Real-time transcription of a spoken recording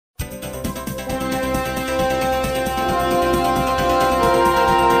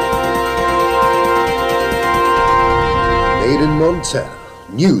Made in Montana.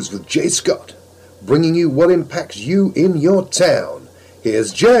 News with Jay Scott, bringing you what impacts you in your town.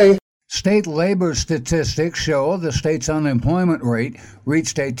 Here's Jay. State labor statistics show the state's unemployment rate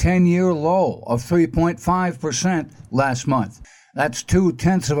reached a 10-year low of 3.5% last month. That's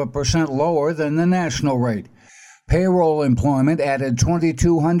 0.2% lower than the national rate. Payroll employment added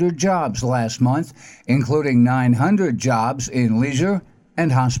 2,200 jobs last month, including 900 jobs in leisure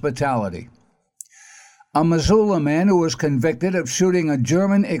and hospitality. A Missoula man who was convicted of shooting a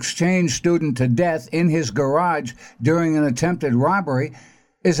German exchange student to death in his garage during an attempted robbery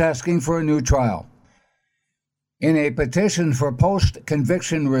is asking for a new trial. In a petition for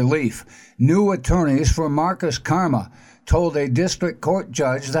post-conviction relief, new attorneys for Marcus Karma told a district court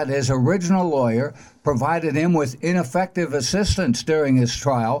judge that his original lawyer provided him with ineffective assistance during his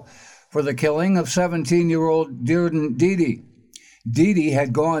trial for the killing of 17-year-old Dearden Deedy. Deedy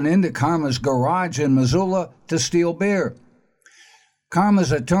had gone into Karma's garage in Missoula to steal beer.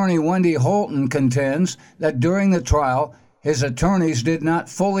 Karma's attorney, Wendy Holton, contends that during the trial, his attorneys did not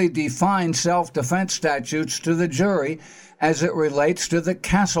fully define self-defense statutes to the jury as it relates to the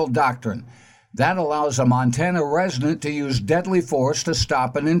Castle Doctrine. That allows a Montana resident to use deadly force to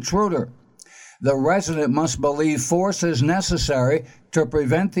stop an intruder. The resident must believe force is necessary to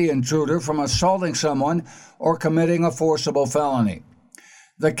prevent the intruder from assaulting someone or committing a forcible felony.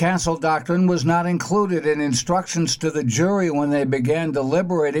 The Castle Doctrine was not included in instructions to the jury when they began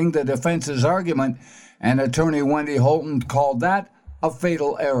deliberating the defense's argument, and attorney Wendy Holton called that a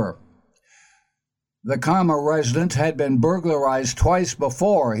fatal error. The Karma resident had been burglarized twice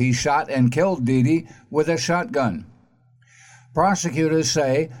before he shot and killed Deedy with a shotgun. Prosecutors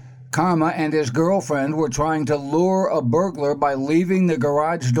say Karma and his girlfriend were trying to lure a burglar by leaving the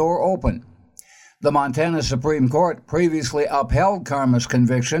garage door open. The Montana Supreme Court previously upheld Karma's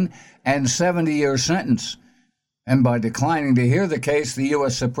conviction and 70-year sentence, and by declining to hear the case, the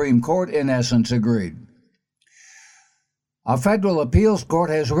U.S. Supreme Court in essence agreed. A federal appeals court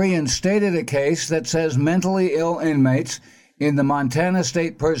has reinstated a case that says mentally ill inmates in the Montana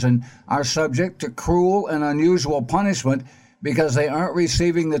State Prison are subject to cruel and unusual punishment because they aren't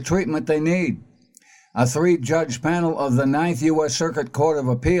receiving the treatment they need. A 3-judge panel of the 9th U.S. Circuit Court of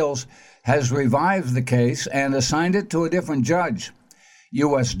Appeals has revived the case and assigned it to a different judge.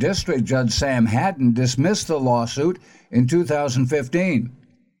 U.S. District Judge Sam Haddon dismissed the lawsuit in 2015.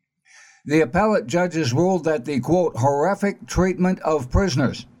 The appellate judges ruled that the, quote, horrific treatment of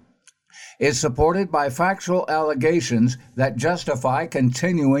prisoners is supported by factual allegations that justify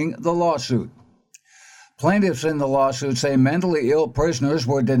continuing the lawsuit. Plaintiffs in the lawsuit say mentally ill prisoners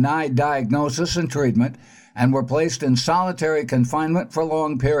were denied diagnosis and treatment and were placed in solitary confinement for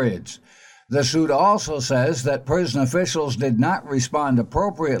long periods. The suit also says that prison officials did not respond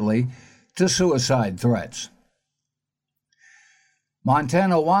appropriately to suicide threats.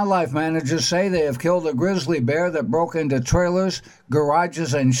 Montana wildlife managers say they have killed a grizzly bear that broke into trailers,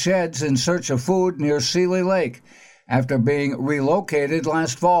 garages, and sheds in search of food near Seeley Lake after being relocated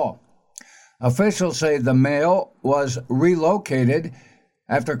last fall. Officials say the male was relocated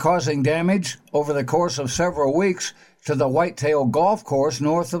after causing damage over the course of several weeks to the Whitetail Golf Course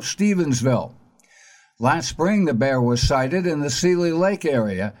north of Stevensville. Last spring, the bear was sighted in the Seeley Lake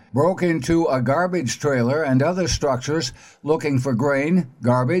area, broke into a garbage trailer and other structures looking for grain,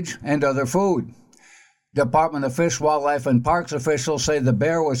 garbage, and other food. Department of Fish, Wildlife, and Parks officials say the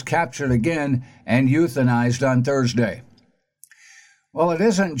bear was captured again and euthanized on Thursday. Well, it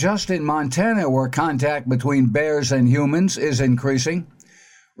isn't just in Montana where contact between bears and humans is increasing.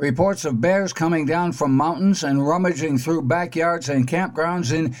 Reports of bears coming down from mountains and rummaging through backyards and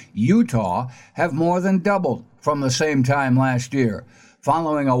campgrounds in Utah have more than doubled from the same time last year,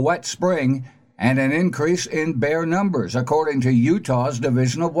 following a wet spring and an increase in bear numbers, according to Utah's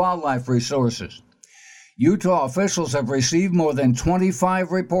Division of Wildlife Resources. Utah officials have received more than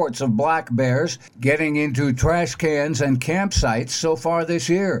 25 reports of black bears getting into trash cans and campsites so far this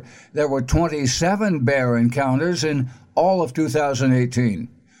year. There were 27 bear encounters in all of 2018.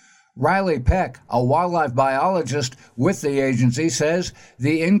 Riley Peck, a wildlife biologist with the agency, says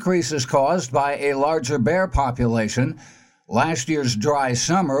the increase is caused by a larger bear population, last year's dry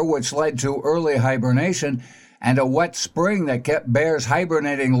summer, which led to early hibernation, and a wet spring that kept bears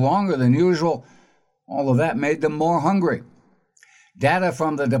hibernating longer than usual. All of that made them more hungry. Data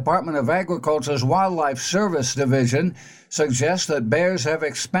from the Department of Agriculture's Wildlife Service Division suggests that bears have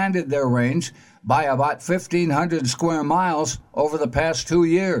expanded their range by about 1,500 square miles over the past 2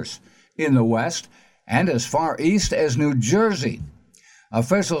 years in the West and as far east as New Jersey.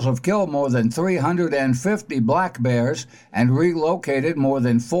 Officials have killed more than 350 black bears and relocated more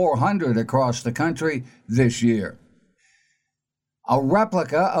than 400 across the country this year. A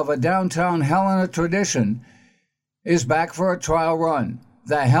replica of a downtown Helena tradition is back for a trial run.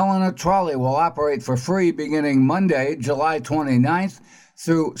 The Helena Trolley will operate for free beginning Monday, July 29th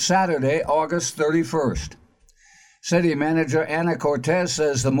through Saturday, August 31st. City Manager Anna Cortez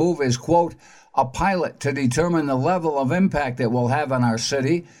says the move is, quote, a pilot to determine the level of impact it will have on our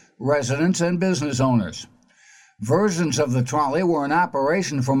city, residents, and business owners. Versions of the trolley were in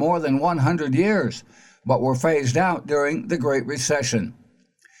operation for more than 100 years, but were phased out during the Great Recession.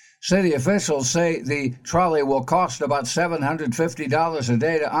 City officials say the trolley will cost about $750 a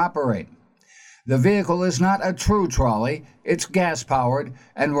day to operate. The vehicle is not a true trolley. It's gas-powered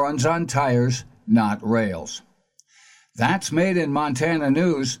and runs on tires, not rails. That's Made in Montana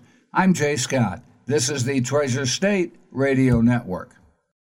News. I'm Jay Scott. This is the Treasure State Radio Network.